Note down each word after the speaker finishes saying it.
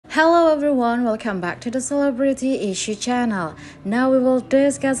Hello everyone, welcome back to the Celebrity Issue channel. Now we will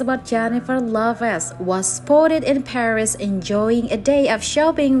discuss about Jennifer Lopez was spotted in Paris enjoying a day of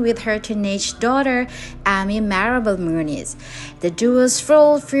shopping with her teenage daughter, Emme Muniz. The duo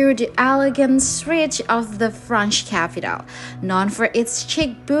strolled through the elegant streets of the French capital, known for its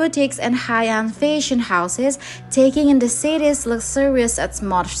chic boutiques and high-end fashion houses, taking in the city's luxurious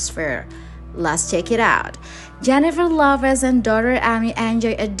atmosphere. Let's check it out. Jennifer Lopez and daughter Emme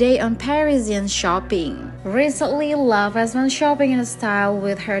enjoy a day on Parisian shopping. Recently, Lopez went shopping in style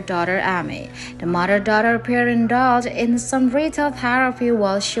with her daughter Emme. The mother-daughter pair indulged in some retail therapy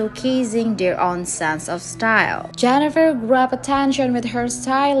while showcasing their own sense of style. Jennifer grabbed attention with her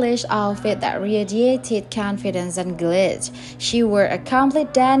stylish outfit that radiated confidence and glitz. She wore a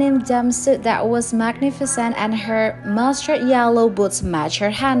complete denim jumpsuit that was magnificent, and her mustard yellow boots matched her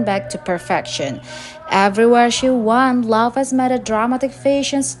handbag to perfection. Everywhere she went, Lopez made a dramatic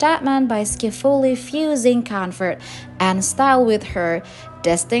fashion statement by skillfully fusing comfort and style with her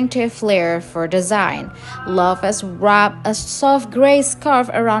distinctive flair for design. Lopez wrapped a soft gray scarf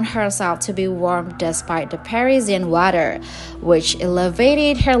around herself to be warm despite the Parisian weather, which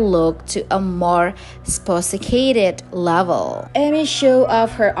elevated her look to a more sophisticated level. Emme showed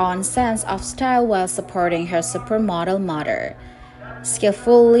off her own sense of style while supporting her supermodel mother.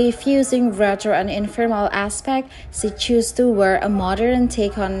 Skillfully fusing retro and informal aspect, she chose to wear a modern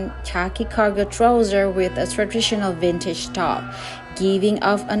take on khaki cargo trouser with a traditional vintage top, giving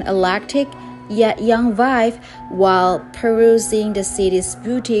off an eclectic yet young vibe while perusing the city's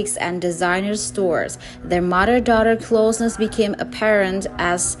boutiques and designer stores. Their mother-daughter closeness became apparent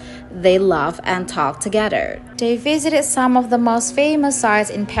as they laughed and talked together. They visited some of the most famous sites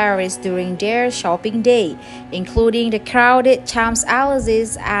in Paris during their shopping day, including the crowded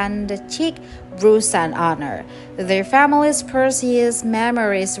Champs-Élysées and the chic Rue Saint-Honoré. Their family's precious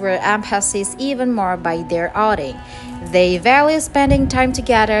memories were emphasized even more by their outing. They value spending time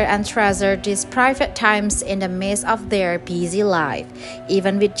together and treasure these private times in the midst of their busy life,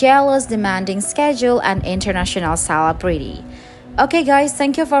 even with jealous, demanding schedule and international celebrity. Okay guys,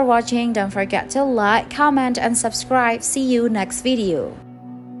 thank you for watching. Don't forget to like, comment, and subscribe. See you next video.